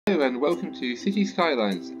Hello and welcome to Cities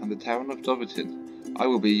Skylines and the town of Doverton. I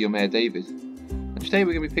will be your Mayor David, and today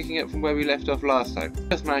we're going to be picking up from where we left off last time. We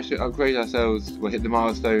just managed to upgrade ourselves, hit the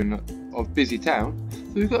milestone of busy town,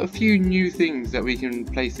 so we've got a few new things that we can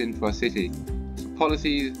place in for our city, some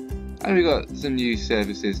policies, and we've got some new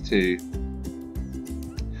services too.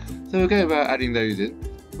 So we'll go about adding those in.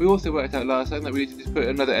 We also worked out last time that we need to just put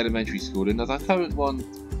another elementary school in, as our current one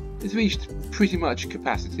has reached pretty much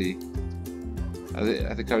capacity. As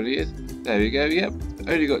it currently is. There we go, yep.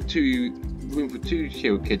 Only got room for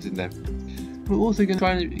two kids in there. We're also going to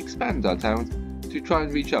try and expand our town to try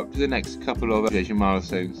and reach up to the next couple of education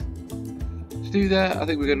milestones. To do that, I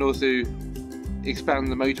think we're going to also expand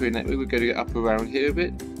the motorway network. We're going to get up around here a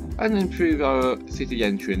bit and improve our city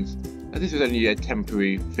entrance, as this was only a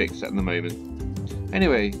temporary fix at the moment.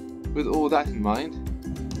 Anyway, with all that in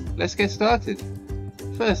mind, let's get started.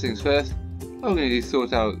 First things first, I'm going to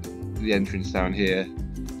sort out the entrance down here,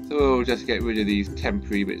 so we'll just get rid of these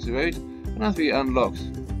temporary bits of road, and as we unlocked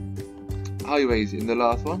highways in the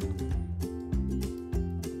last one,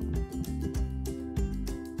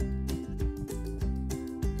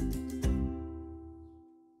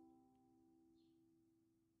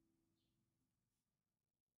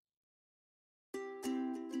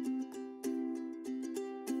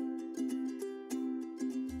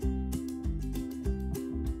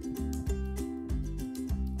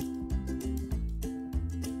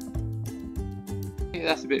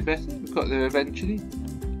 that's a bit better. We've got there eventually.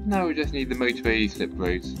 Now we just need the motorway slip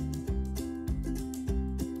roads.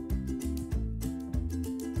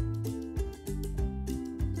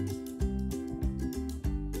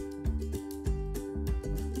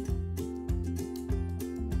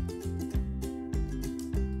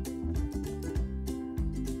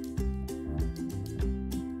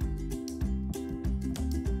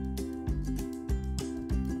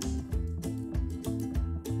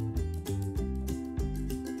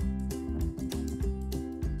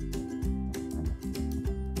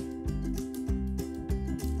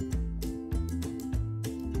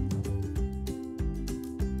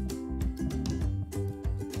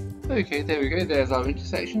 Okay, there we go, there's our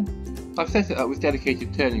intersection. I've set it up with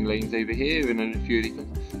dedicated turning lanes over here and a few of these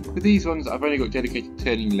ones. With these ones, I've only got dedicated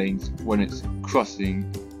turning lanes when it's crossing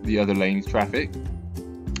the other lane's traffic.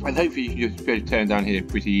 And hopefully you can just be able to turn down here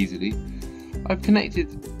pretty easily. I've connected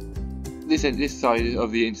this side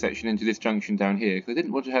of the intersection into this junction down here because I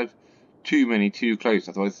didn't want to have too many too close,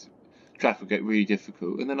 otherwise traffic would get really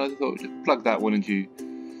difficult. And then I thought just plug that one into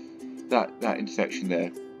that intersection there.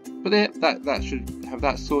 But there, that should have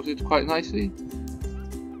that sorted quite nicely.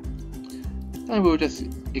 And we'll just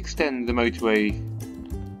extend the motorway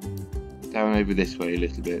down over this way a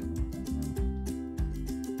little bit.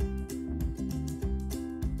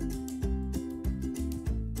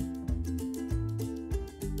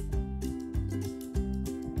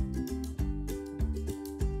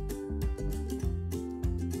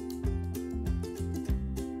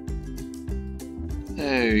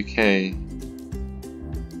 Okay.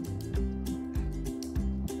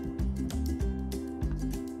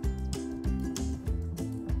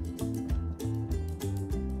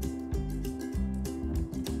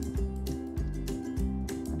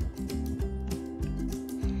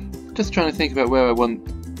 Just trying to think about where I want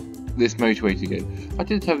this motorway to go. I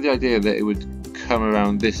did have the idea that it would come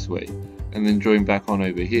around this way and then join back on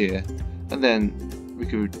over here, and then we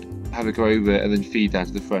could have it go over and then feed down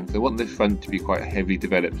to the front. I want the front to be quite heavily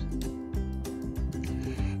developed,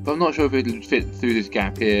 but I'm not sure if it would fit through this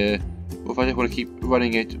gap here, or if I just want to keep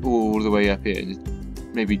running it all the way up here and just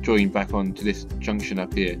maybe join back on to this junction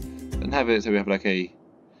up here and have it so we have like a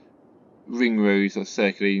ring road sort of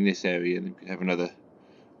circulating this area, and then we have another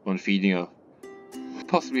one feeding off.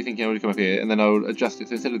 Possibly thinking I would come up here and then I would adjust it,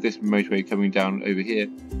 so instead of this motorway coming down over here,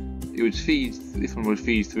 it would feed, this one would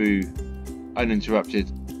feed through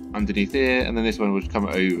uninterrupted underneath here, and then this one would come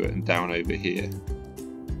over and down over here.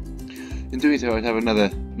 In doing so, I'd have another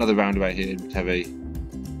roundabout here, and we'd have a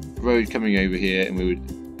road coming over here, and we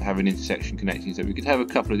would have an intersection connecting, so we could have a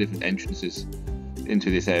couple of different entrances into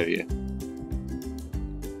this area.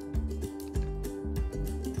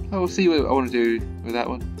 I will see what I want to do with that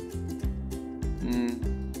one.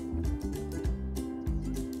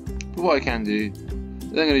 But what I can do is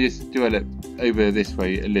I'm going to just develop over this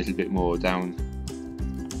way a little bit more down.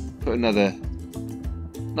 Put another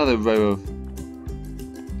row of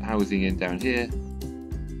housing in down here.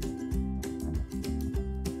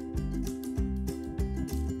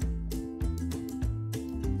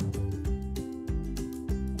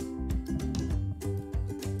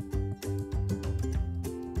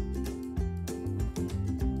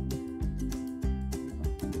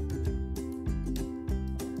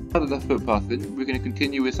 Now that the footpath in, we're going to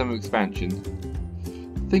continue with some expansion.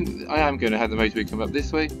 I think I am going to have the motorway come up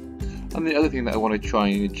this way, and the other thing that I want to try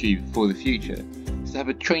and achieve for the future is to have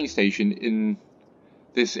a train station in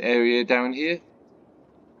this area down here.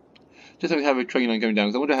 Just so we have a train line going down,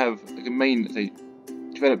 because I want to have like a main, say,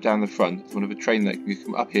 developed down the front. So I want to have a train that can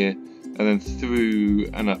come up here and then through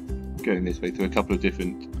and up, going this way through a couple of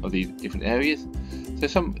these different areas. So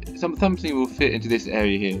something will fit into this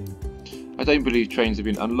area here. I don't believe trains have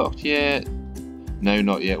been unlocked yet. No,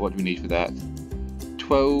 not yet. What do we need for that?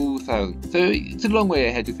 12,000. So it's a long way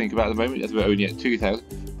ahead to think about at the moment, as we're only at 2,000.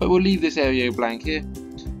 But we'll leave this area blank here.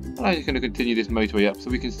 And I'm just going to continue this motorway up so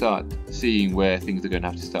we can start seeing where things are going to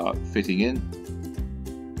have to start fitting in.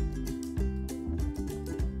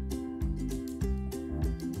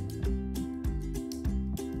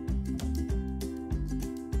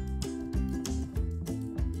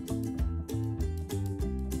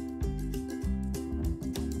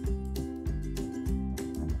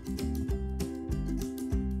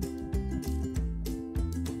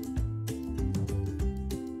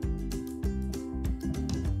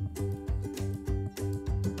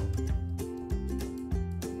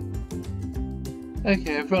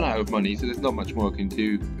 Okay, I've run out of money, so there's not much more I can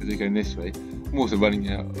do as I go this way. I'm also running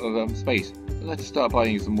out of space. I'd like to start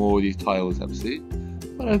buying some more of these tiles up soon.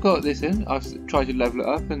 But I've got this in. I've tried to level it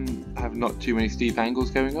up and have not too many steep angles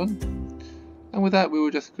going on. And with that, we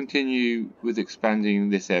will just continue with expanding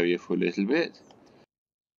this area for a little bit.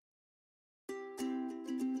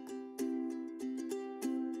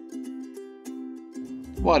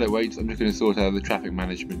 While it waits, I'm just going to sort out the traffic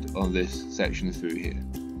management on this section through here.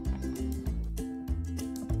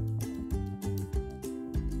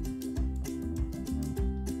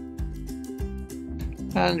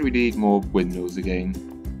 And we need more windmills again.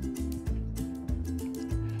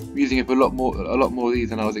 I'm using up a lot more of these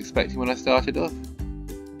than I was expecting when I started off.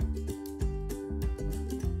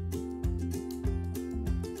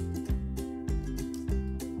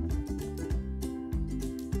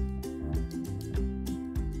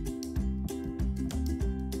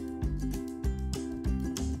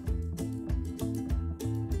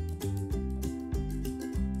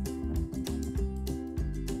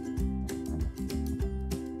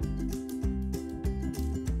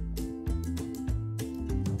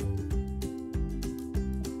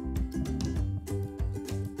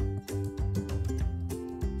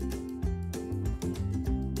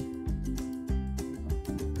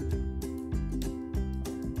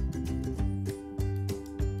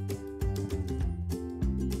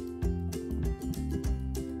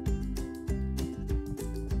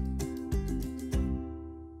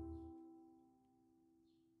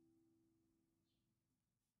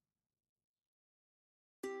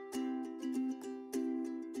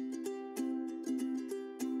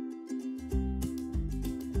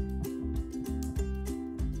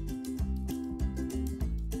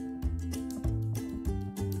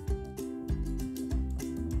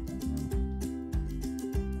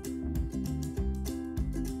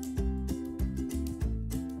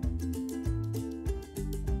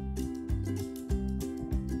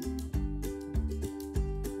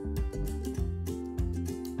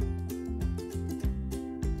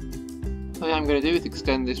 So what I'm going to do is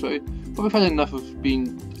extend this road, but we've had enough of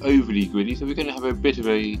being overly gritty, so we're going to have a bit of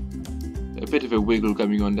a wiggle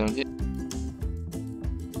going on down here.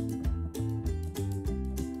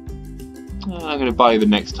 I'm going to buy the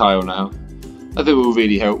next tile now. I think it will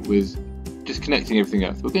really help with just connecting everything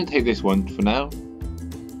up. So we're going to take this one for now.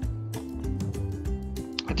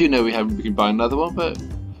 I do know we can buy another one, but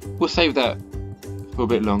we'll save that for a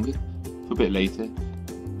bit longer, for a bit later.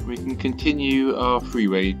 We can continue our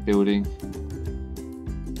freeway building.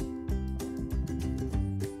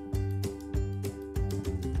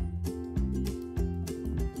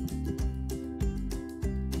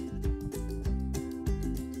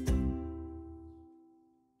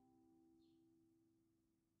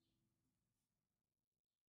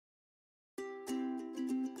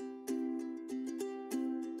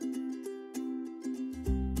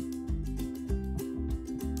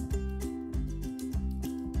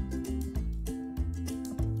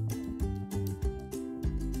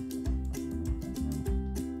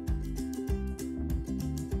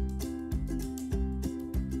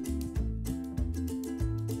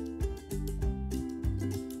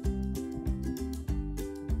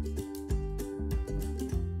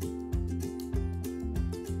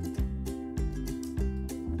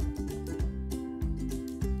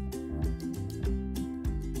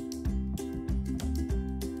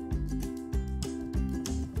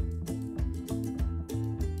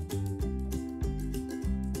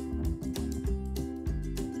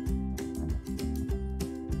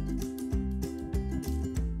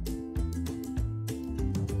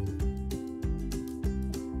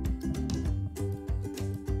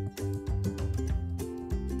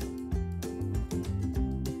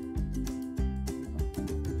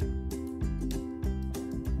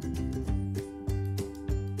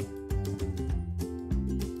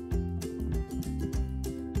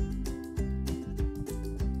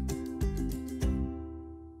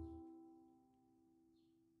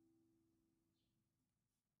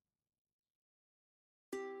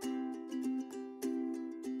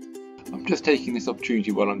 just taking this opportunity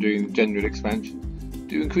while I'm doing the general expansion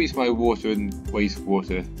to increase my water and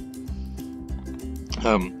wastewater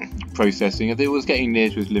processing, as it was getting near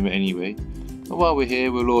to its limit anyway. And while we're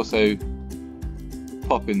here, we'll also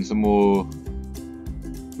pop in some more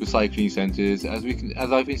recycling centres,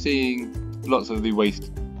 as I've been seeing lots of the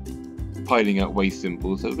waste piling up waste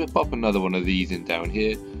symbols. So we'll pop another one of these in down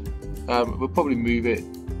here. We'll probably move it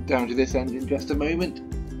down to this end in just a moment,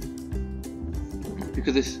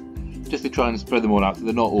 because this, just to try and spread them all out so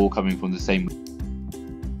they're not all coming from the same.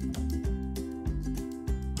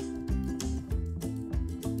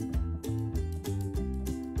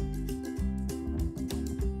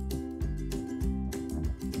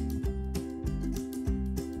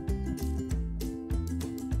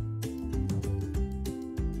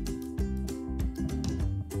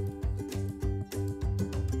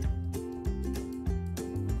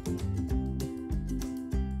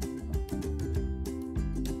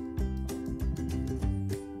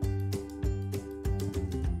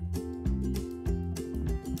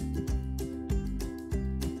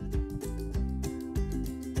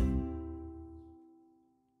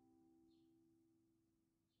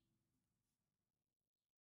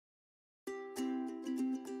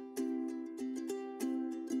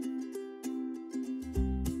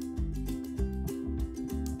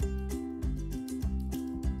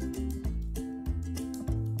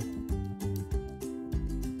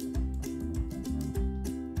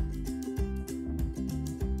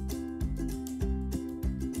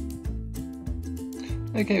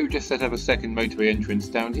 Okay, we've just set up a second motorway entrance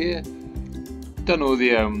down here. Done all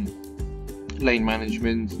the lane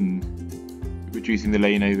management and reducing the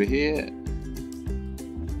lane over here.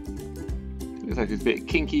 Looks like it's a bit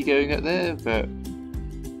kinky going up there, but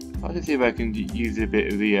I'll just see if I can use a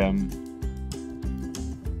bit of the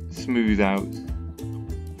smooth out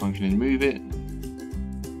function and move it.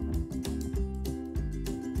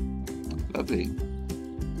 Lovely.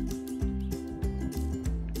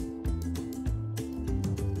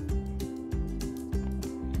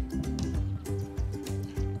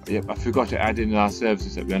 Yep, I forgot to add in our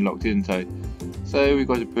services that we unlocked, didn't I? So we've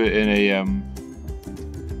got to put in a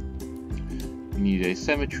we need a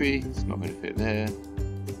cemetery. It's not going to fit there.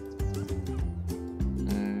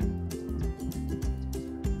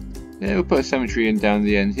 Yeah, we'll put a cemetery in down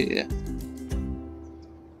the end here.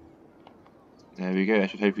 There we go. That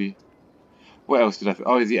should hopefully. What else did I?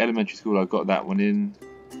 Oh, the elementary school. I got that one in.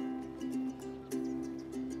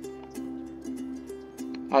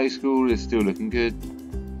 High school is still looking good.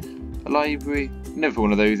 A library, never put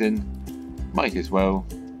one of those in, might as well.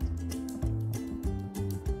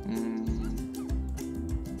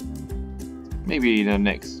 Maybe the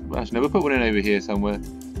next, actually no, we'll put one in over here somewhere,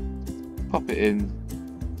 pop it in.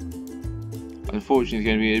 Unfortunately it's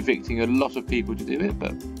going to be evicting a lot of people to do it,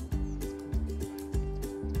 but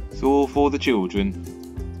it's all for the children,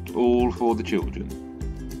 all for the children.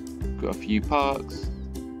 Got a few parks.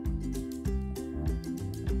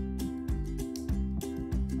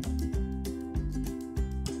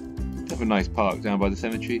 A nice park down by the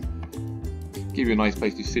cemetery. Give you a nice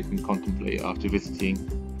place to sit and contemplate after visiting.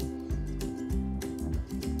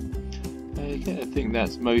 Okay, I think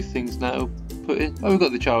that's most things now put in. Oh, we've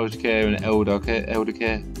got the child care and elder care. It's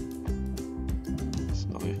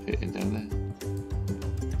not going to fit in down there.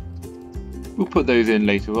 We'll put those in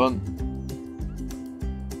later on.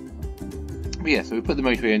 But yeah, so we put the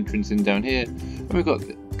motorway entrance in down here, and we've got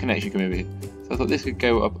the connection coming over here. So I thought this could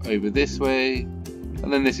go up over this way.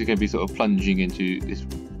 And then this is going to be sort of plunging into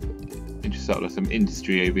sort of some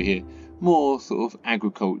industry over here, more sort of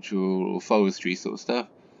agricultural or forestry sort of stuff.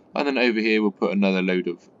 And then over here we'll put another load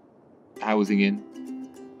of housing in.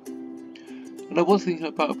 And I was thinking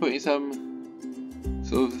about putting some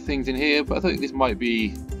sort of things in here, but I thought this might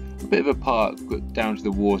be a bit of a park down to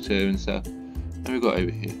the water and stuff. And we've got over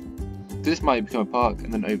here. So this might become a park,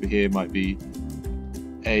 and then over here might be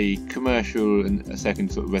a commercial and a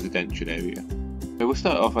second sort of residential area. So we'll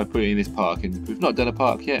start off by putting this park in. We've not done a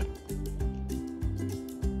park yet.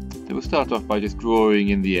 So we'll start off by just drawing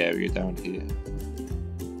in the area down here.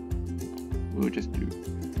 We'll just do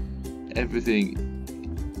everything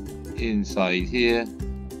inside here.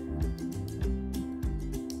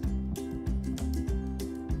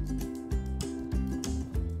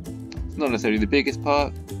 It's not necessarily the biggest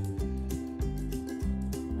park,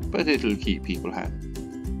 but it'll keep people happy.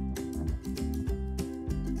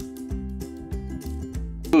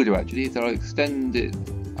 Actually, so I'll extend it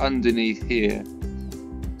underneath here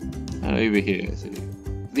and over here, so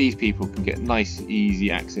these people can get nice easy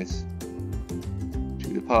access to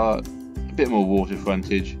the park, a bit more water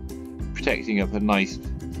frontage, protecting up a nice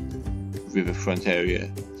riverfront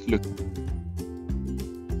area. Look,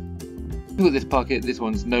 Look at this pocket, this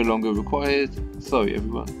one's no longer required. Sorry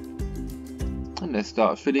everyone. And let's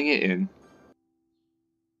start filling it in.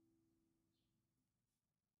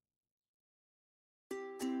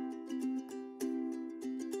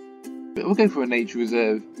 But we'll go for a nature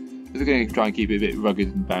reserve, because we're going to try and keep it a bit rugged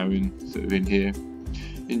and barren sort of in here.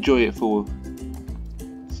 Enjoy it for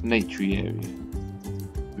its naturey area.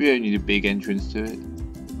 We don't need a big entrance to it.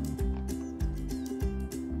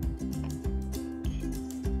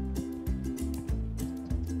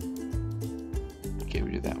 Get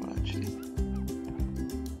rid of that one actually.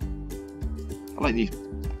 I like these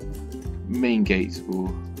main gates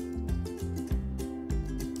for...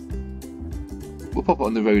 We'll pop it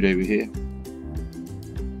on the road over here,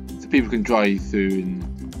 so people can drive through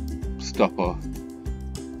and stop off.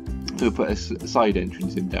 So we'll put a side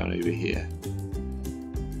entrance in down over here.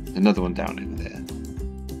 Another one down over there.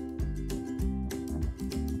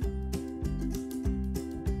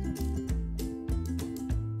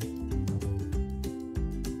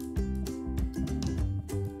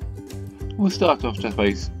 We'll start off just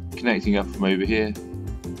by connecting up from over here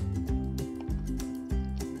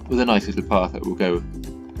with a nice little path that will go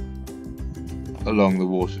along the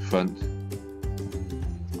waterfront.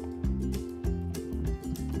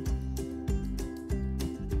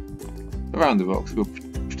 Around the rocks, we'll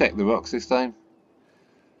protect the rocks this time.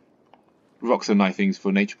 Rocks are nice things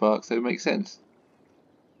for nature parks, so it makes sense.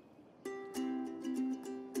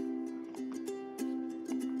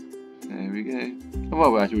 There we go. And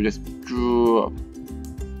while we're at it, we'll just drop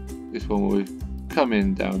this one where we've come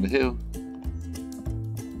in down the hill.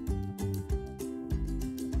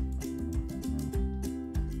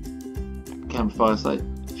 Campfire site.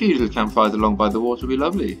 A few little campfires along by the water will be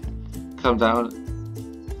lovely. Come down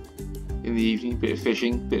in the evening, bit of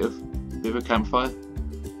fishing, bit of a campfire.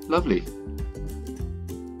 Lovely.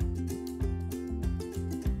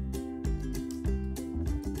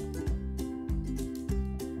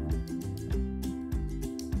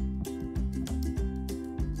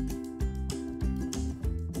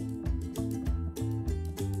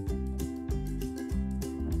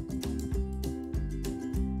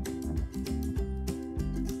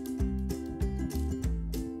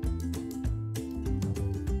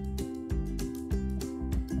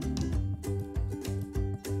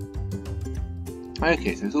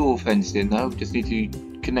 Okay, so it's all fenced in now. We just need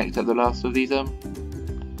to connect up the last of these the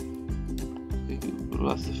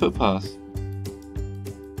footpaths.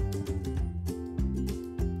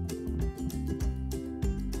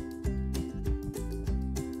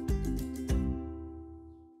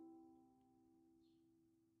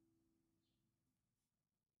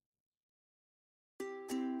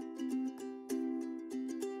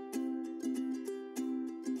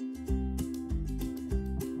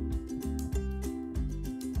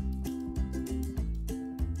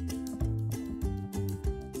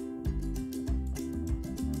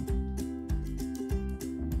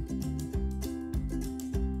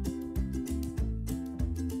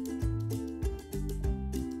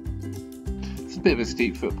 A bit of a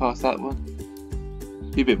steep footpath, that one.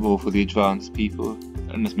 Be a bit more for the advanced people,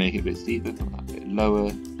 and let's make it a bit steeper, a bit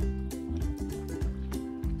lower.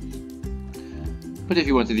 But if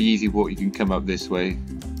you wanted the easy walk, you can come up this way.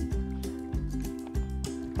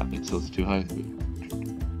 That bit's also too high.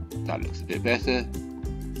 That looks a bit better.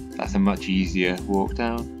 That's a much easier walk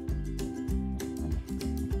down.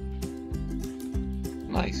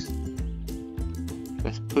 Nice.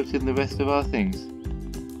 Let's put in the rest of our things.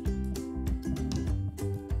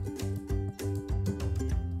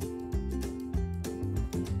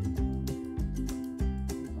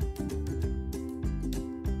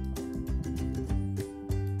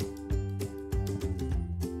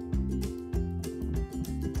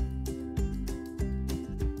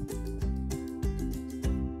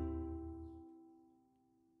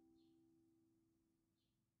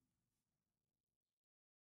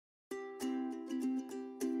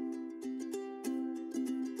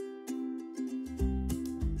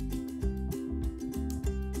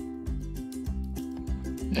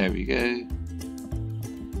 There we go.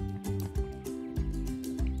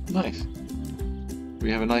 Nice. We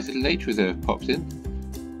have a nice little nature reserve popped in.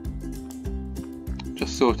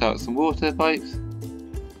 Just sort out some water pipes.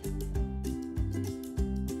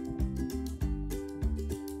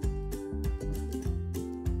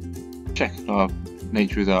 Check our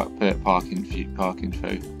nature reserve park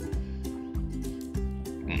info.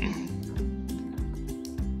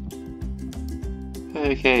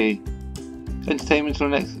 Okay. Entertainment till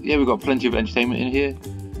next. Yeah, we've got plenty of entertainment in here.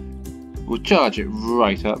 We'll charge it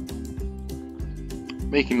right up.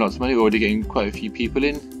 Making lots of money, already getting quite a few people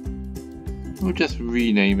in. We'll just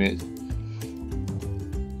rename it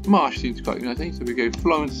Marsh seems quite nice, I think. So we go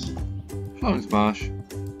Florence Marsh.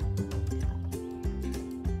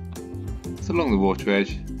 It's along the water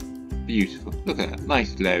edge. Beautiful. Look at that,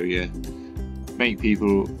 nice little area. Make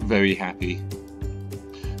people very happy.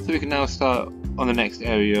 So we can now start on the next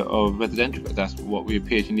area of residential, but that's what we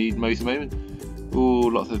appear to need most at the moment. Oh,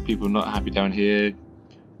 lots of people not happy down here.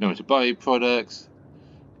 No one to buy products.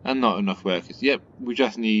 And not enough workers. Yep, we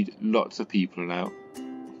just need lots of people now.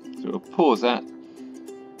 So we'll pause that,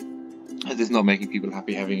 as it's not making people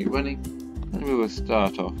happy having it running. And we will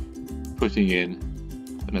start off putting in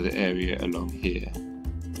another area along here.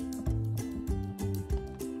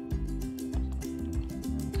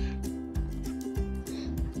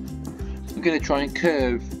 I'm going to try and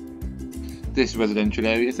curve this residential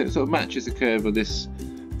area so it sort of matches the curve of this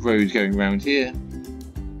road going around here.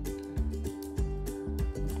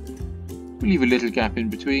 We'll leave a little gap in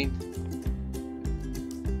between,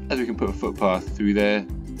 as we can put a footpath through there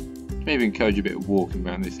to maybe encourage a bit of walking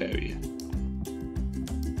around this area.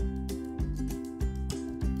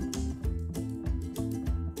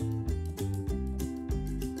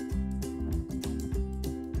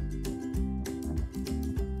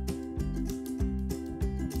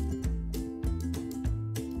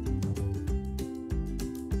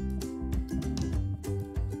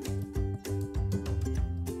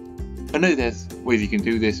 I know there's ways you can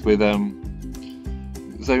do this with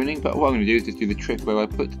zoning, but what I'm going to do is just do the trick where I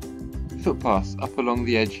put footpaths up along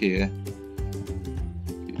the edge here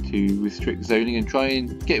to restrict zoning and try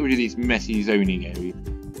and get rid of these messy zoning areas.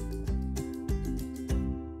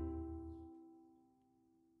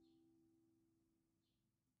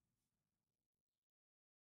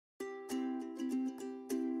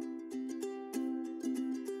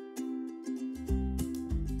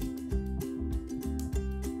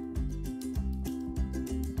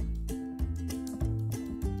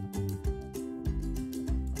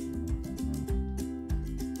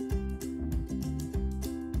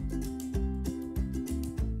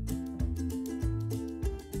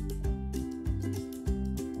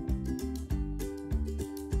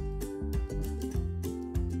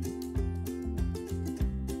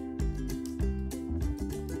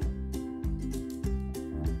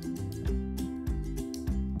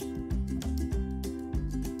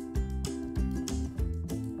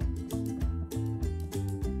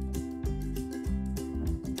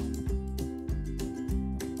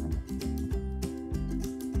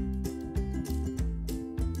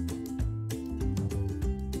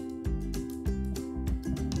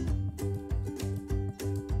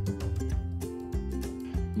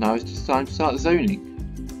 Now it's just time to start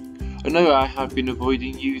zoning. I know I have been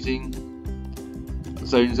avoiding using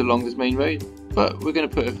zones along this main road, but we're going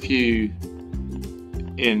to put a few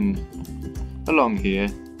in along here.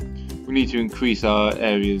 We need to increase our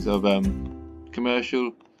areas of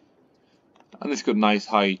commercial, and this has got a nice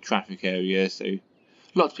high traffic area, so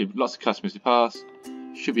lots of people, lots of customers to pass.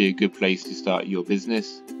 Should be a good place to start your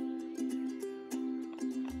business.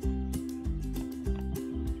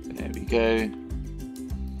 There we go.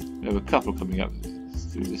 We have a couple coming up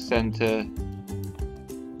through the centre,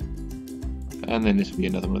 and then this will be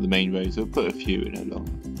another one of the main roads. We'll put a few in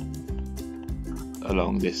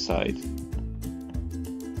along this side.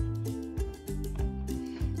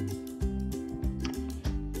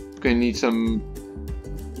 We're going to need some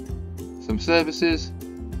services.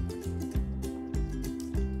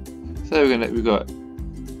 So we've got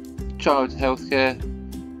child healthcare.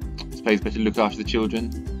 This place better look after the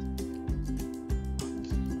children.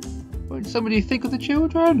 Won't somebody think of the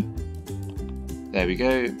children? There we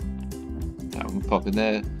go. That one will pop in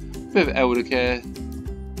there. Bit of elder care.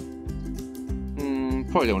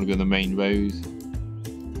 Probably don't want to be on the main road.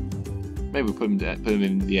 Maybe we'll put them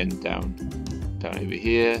in the end down over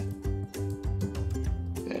here.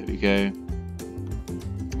 There we go.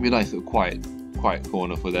 Be a nice little quiet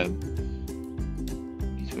corner for them.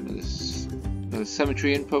 Need to put another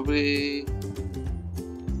cemetery in probably.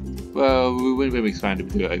 Well, when we expand it,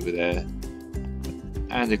 we'll do it over there.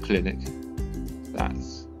 And a clinic.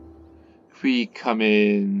 That's. If we come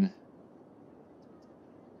in.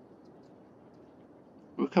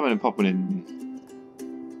 We'll come in and pop one in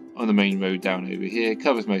on the main road down over here.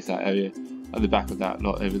 Covers most of that area. At the back of that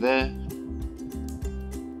lot over there.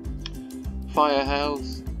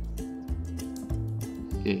 Firehouse.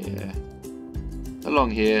 Yeah.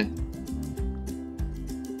 Along here.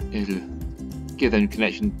 It'll give them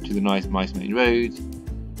connection to the nice main road.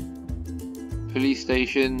 Police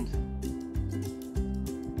station.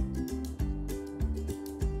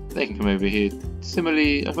 They can come over here.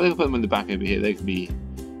 Similarly, if I can put them in the back over here, they can be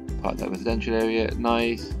part of that residential area.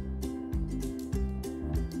 Nice.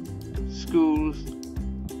 Schools.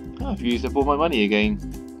 I've used up all my money again.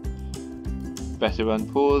 Better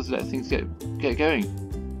run pause, let things get going.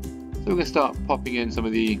 So we're going to start popping in some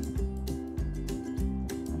of the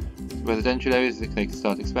residential areas that they can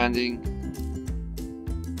start expanding.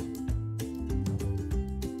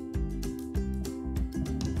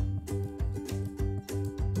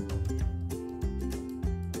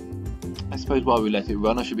 I suppose while we let it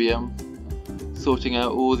run, I should be sorting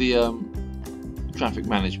out all the traffic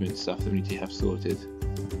management stuff that we need to have sorted.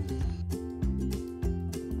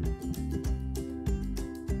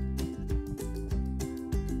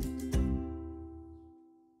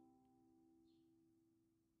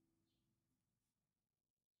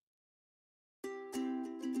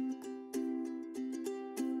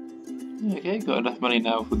 Okay, got enough money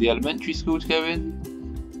now for the elementary school to go in.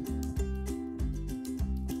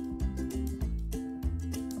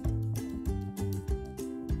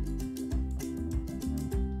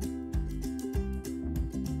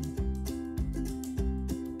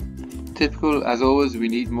 Typical, as always, we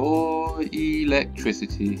need more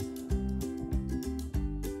electricity.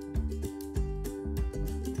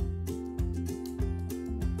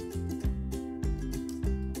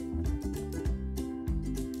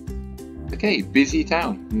 Okay, busy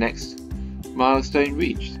town. Next milestone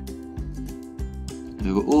reached.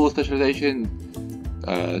 We've got all specialisation,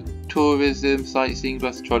 tourism, sightseeing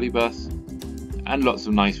bus, trolley bus, and lots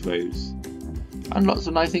of nice roads. And lots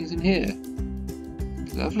of nice things in here.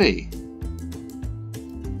 Lovely.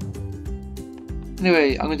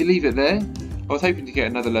 Anyway, I'm going to leave it there. I was hoping to get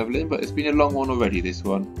another level in, but it's been a long one already, this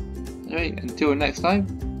one. Anyway, until next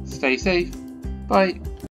time, stay safe. Bye.